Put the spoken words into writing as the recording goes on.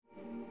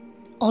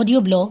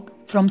Audio blog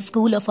from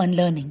School of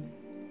Unlearning.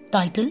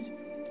 Title: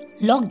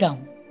 Lockdown.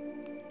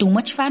 Too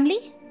much family?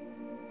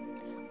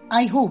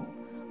 I hope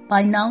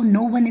by now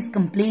no one is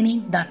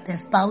complaining that their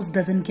spouse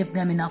doesn't give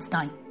them enough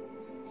time.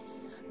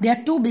 They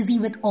are too busy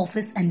with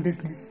office and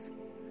business.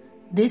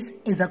 This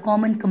is a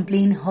common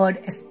complaint heard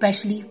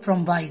especially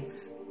from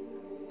wives.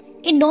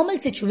 In normal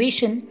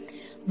situation,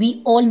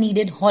 we all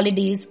needed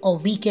holidays or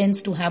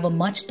weekends to have a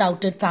much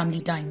touted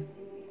family time.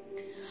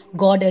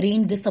 God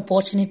arranged this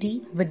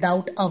opportunity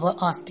without our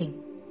asking.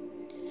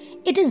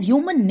 It is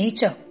human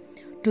nature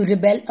to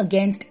rebel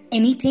against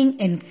anything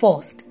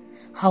enforced,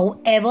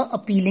 however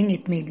appealing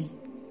it may be.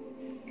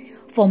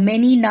 For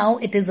many now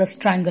it is a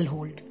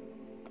stranglehold.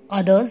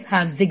 Others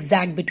have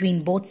zigzagged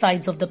between both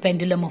sides of the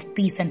pendulum of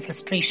peace and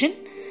frustration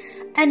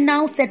and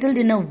now settled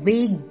in a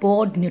vague,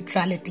 bored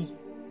neutrality.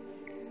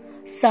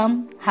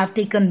 Some have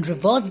taken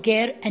reverse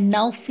gear and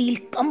now feel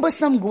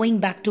cumbersome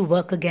going back to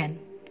work again.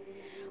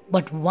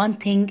 But one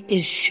thing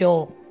is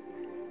sure,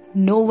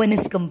 no one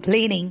is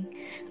complaining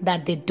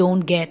that they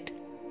don't get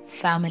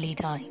family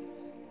time.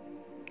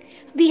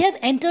 We have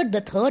entered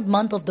the third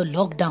month of the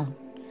lockdown,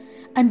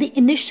 and the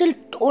initial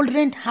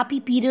tolerant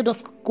happy period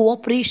of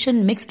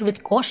cooperation mixed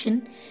with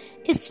caution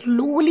is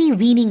slowly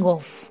weaning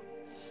off.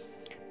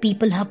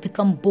 People have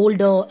become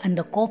bolder and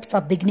the cops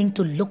are beginning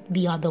to look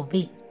the other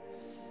way.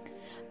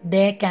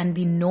 There can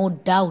be no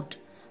doubt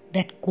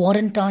that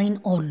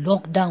quarantine or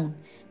lockdown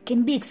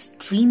can be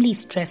extremely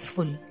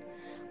stressful.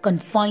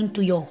 Confined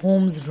to your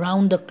homes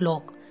round the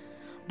clock,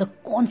 the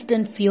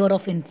constant fear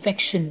of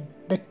infection,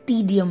 the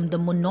tedium, the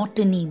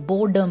monotony,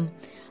 boredom,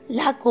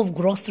 lack of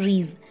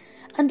groceries,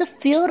 and the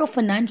fear of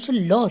financial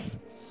loss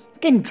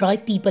can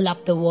drive people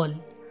up the wall.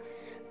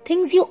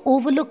 Things you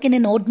overlook in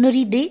an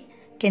ordinary day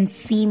can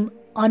seem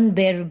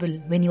unbearable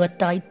when you are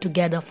tied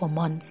together for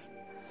months.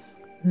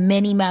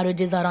 Many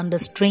marriages are under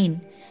strain,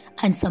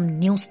 and some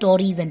new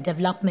stories and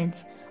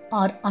developments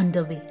are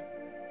underway.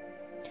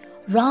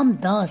 Ram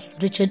Das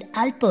Richard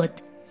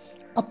Alpert,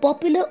 a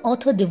popular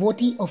author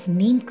devotee of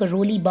Neem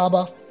Karoli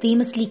Baba,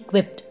 famously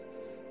quipped,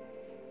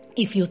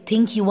 "If you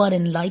think you are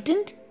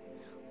enlightened,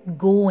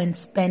 go and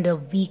spend a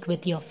week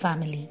with your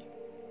family."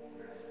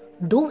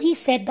 Though he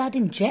said that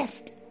in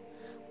jest,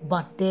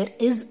 but there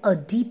is a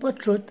deeper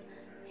truth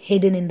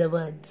hidden in the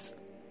words.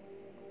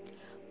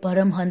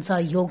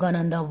 Paramhansa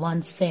Yogananda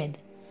once said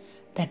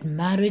that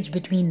marriage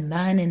between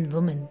man and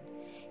woman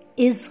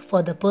is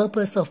for the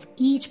purpose of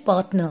each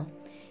partner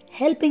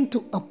helping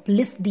to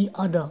uplift the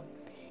other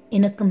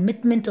in a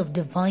commitment of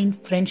divine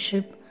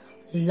friendship,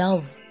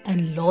 love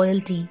and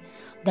loyalty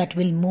that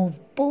will move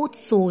both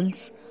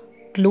souls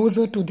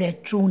closer to their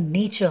true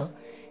nature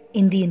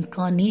in the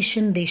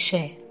incarnation they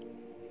share.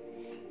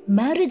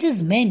 Marriage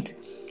is meant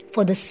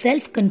for the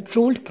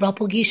self-controlled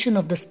propagation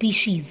of the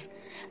species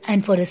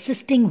and for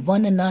assisting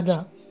one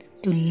another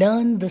to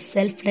learn the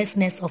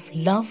selflessness of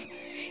love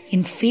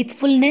in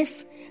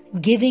faithfulness,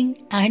 giving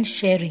and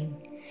sharing.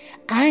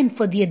 And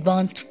for the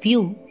advanced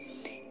few,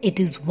 it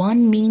is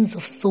one means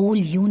of soul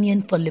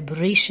union for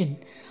liberation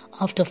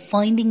after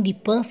finding the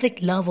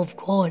perfect love of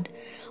God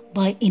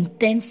by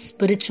intense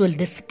spiritual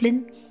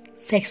discipline,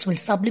 sexual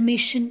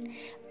sublimation,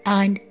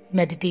 and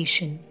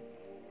meditation.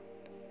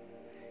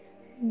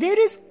 There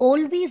is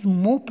always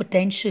more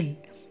potential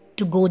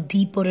to go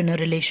deeper in a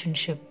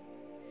relationship.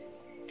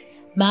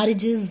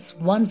 Marriages,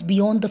 once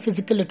beyond the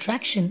physical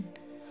attraction,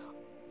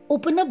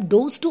 open up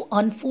doors to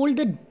unfold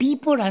the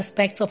deeper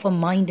aspects of our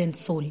mind and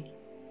soul.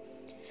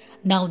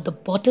 Now, the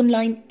bottom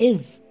line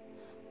is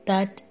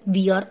that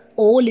we are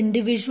all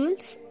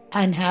individuals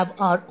and have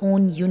our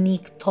own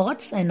unique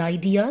thoughts and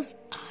ideas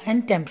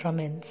and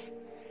temperaments.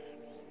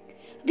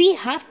 We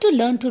have to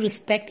learn to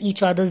respect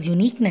each other's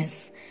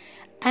uniqueness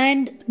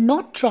and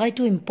not try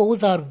to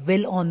impose our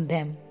will on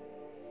them.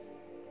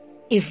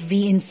 If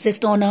we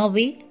insist on our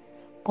way,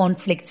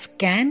 conflicts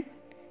can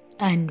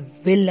and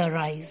will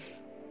arise.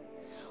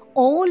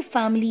 All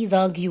families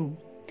argue.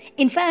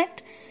 In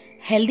fact,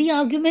 healthy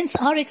arguments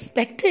are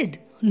expected,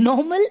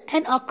 normal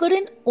and occur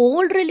in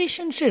all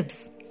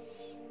relationships.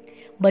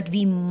 But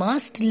we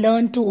must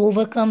learn to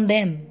overcome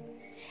them.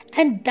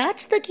 And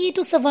that's the key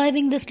to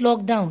surviving this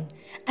lockdown.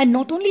 And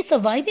not only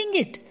surviving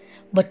it,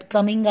 but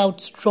coming out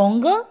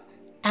stronger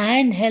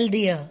and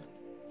healthier.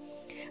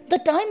 The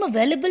time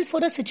available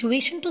for a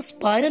situation to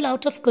spiral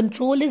out of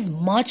control is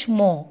much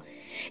more.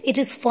 It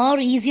is far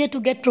easier to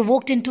get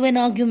provoked into an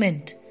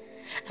argument.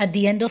 At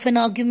the end of an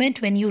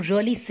argument, when you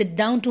really sit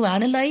down to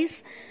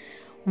analyze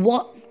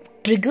what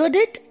triggered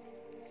it,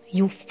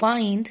 you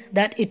find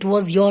that it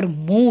was your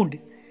mood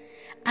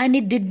and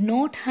it did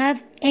not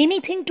have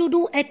anything to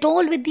do at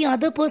all with the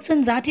other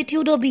person's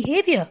attitude or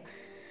behavior.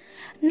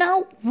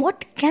 Now,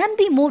 what can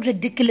be more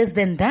ridiculous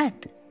than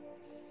that?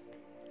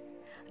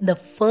 The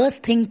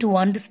first thing to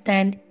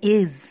understand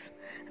is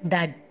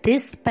that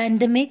this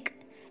pandemic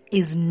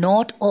is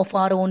not of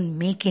our own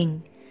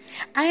making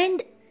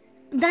and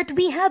that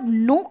we have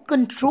no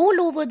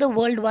control over the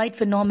worldwide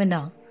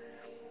phenomena.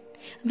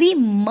 We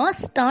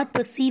must start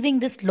perceiving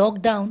this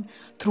lockdown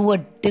through a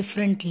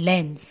different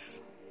lens.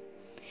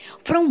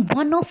 from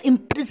one of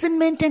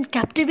imprisonment and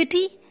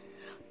captivity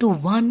to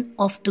one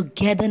of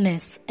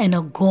togetherness and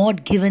a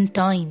God-given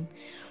time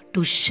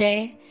to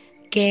share,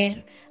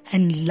 care,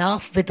 and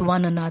laugh with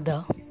one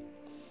another.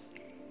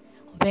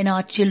 When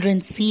our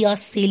children see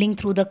us sailing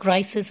through the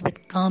crisis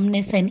with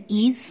calmness and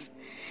ease,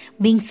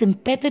 being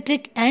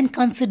sympathetic and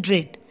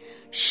considerate,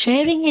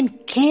 sharing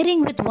and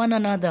caring with one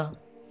another,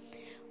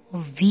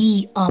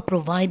 we are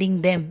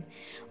providing them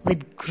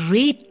with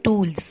great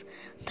tools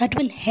that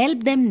will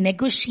help them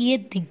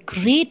negotiate the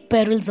great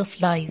perils of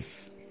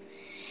life.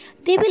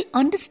 They will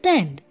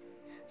understand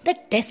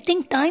that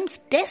testing times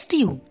test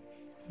you,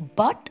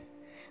 but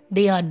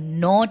they are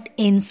not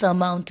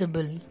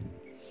insurmountable.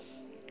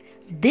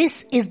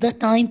 This is the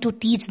time to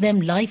teach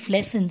them life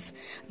lessons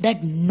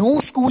that no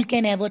school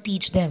can ever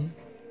teach them.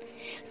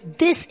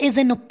 This is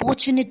an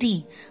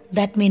opportunity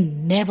that may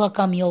never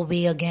come your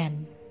way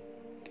again.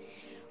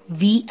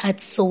 We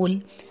at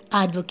Soul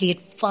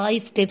advocate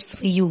 5 tips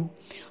for you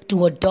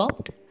to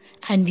adopt,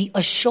 and we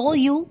assure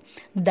you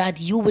that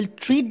you will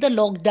treat the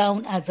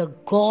lockdown as a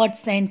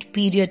God-sent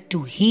period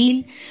to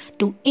heal,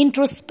 to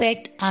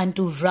introspect, and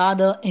to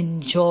rather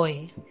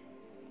enjoy.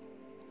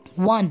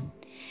 1.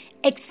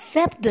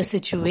 Accept the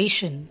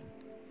situation.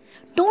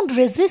 Don't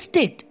resist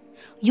it.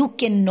 You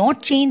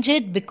cannot change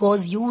it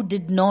because you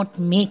did not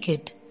make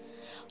it.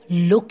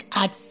 Look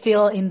at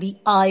fear in the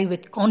eye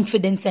with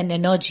confidence and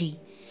energy.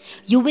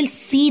 You will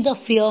see the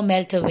fear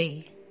melt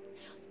away.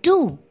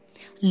 2.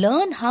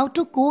 Learn how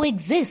to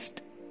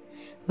coexist.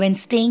 When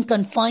staying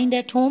confined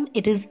at home,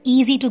 it is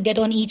easy to get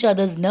on each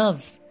other's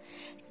nerves.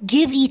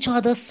 Give each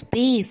other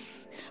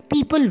space.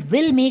 People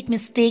will make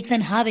mistakes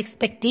and have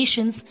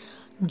expectations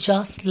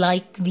just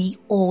like we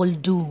all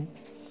do.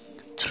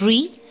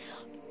 3.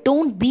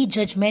 Don't be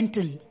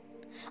judgmental.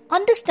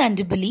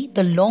 Understandably,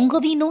 the longer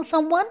we know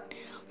someone,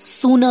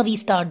 sooner we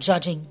start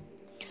judging.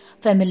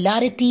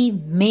 Familiarity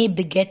may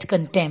beget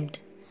contempt.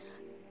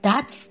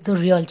 That's the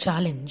real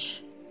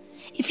challenge.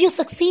 If you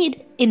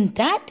succeed in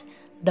that,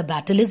 the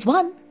battle is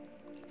won.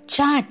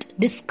 Chat,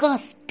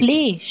 discuss,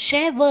 play,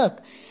 share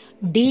work,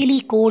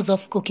 daily chores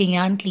of cooking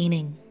and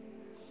cleaning.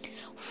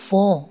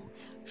 4.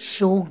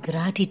 Show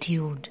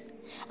gratitude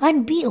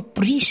and be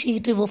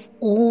appreciative of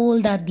all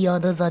that the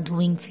others are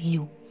doing for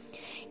you,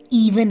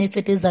 even if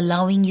it is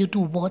allowing you to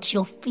watch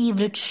your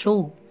favorite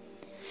show.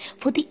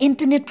 For the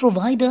internet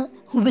provider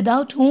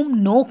without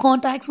whom no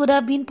contacts would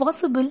have been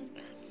possible.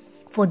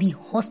 For the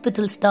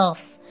hospital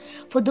staffs,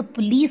 for the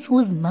police who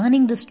is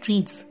manning the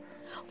streets,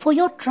 for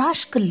your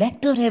trash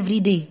collector every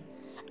day,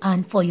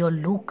 and for your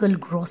local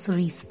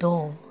grocery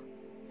store.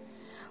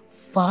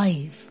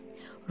 5.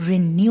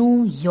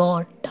 Renew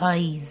your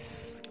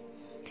ties.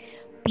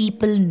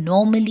 People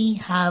normally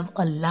have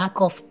a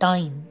lack of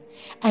time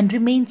and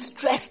remain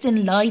stressed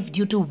in life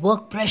due to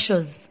work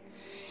pressures.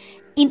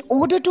 In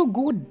order to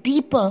go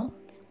deeper,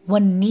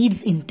 one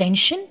needs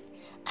intention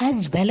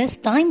as well as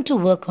time to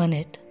work on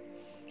it.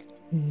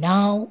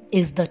 Now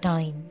is the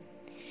time.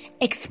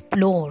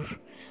 Explore,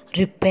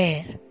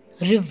 repair,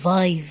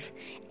 revive,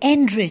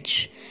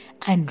 enrich,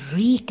 and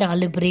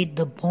recalibrate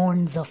the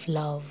bonds of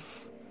love.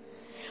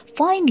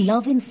 Find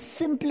love in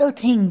simpler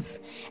things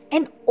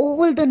and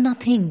all the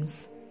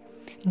nothings.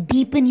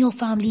 Deepen your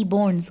family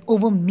bonds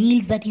over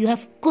meals that you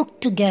have cooked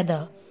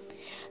together,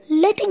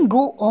 letting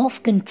go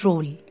of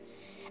control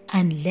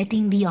and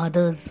letting the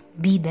others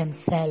be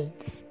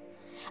themselves,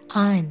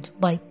 and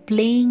by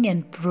playing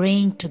and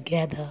praying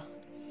together.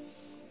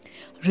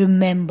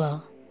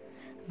 Remember,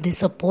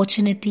 this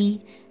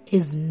opportunity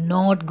is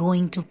not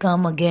going to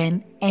come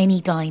again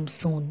anytime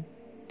soon.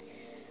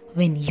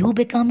 When you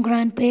become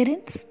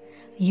grandparents,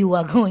 you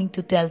are going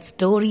to tell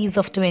stories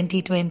of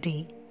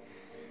 2020.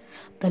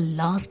 The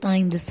last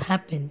time this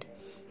happened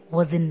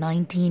was in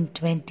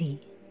 1920.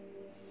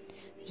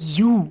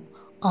 You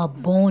are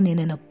born in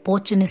an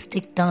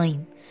opportunistic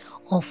time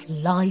of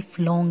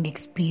lifelong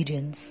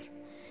experience.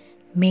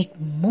 Make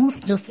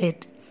most of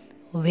it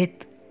with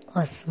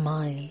a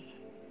smile.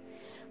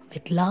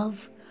 With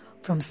love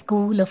from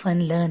School of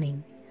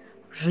Unlearning,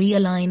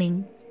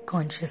 realigning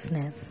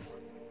consciousness.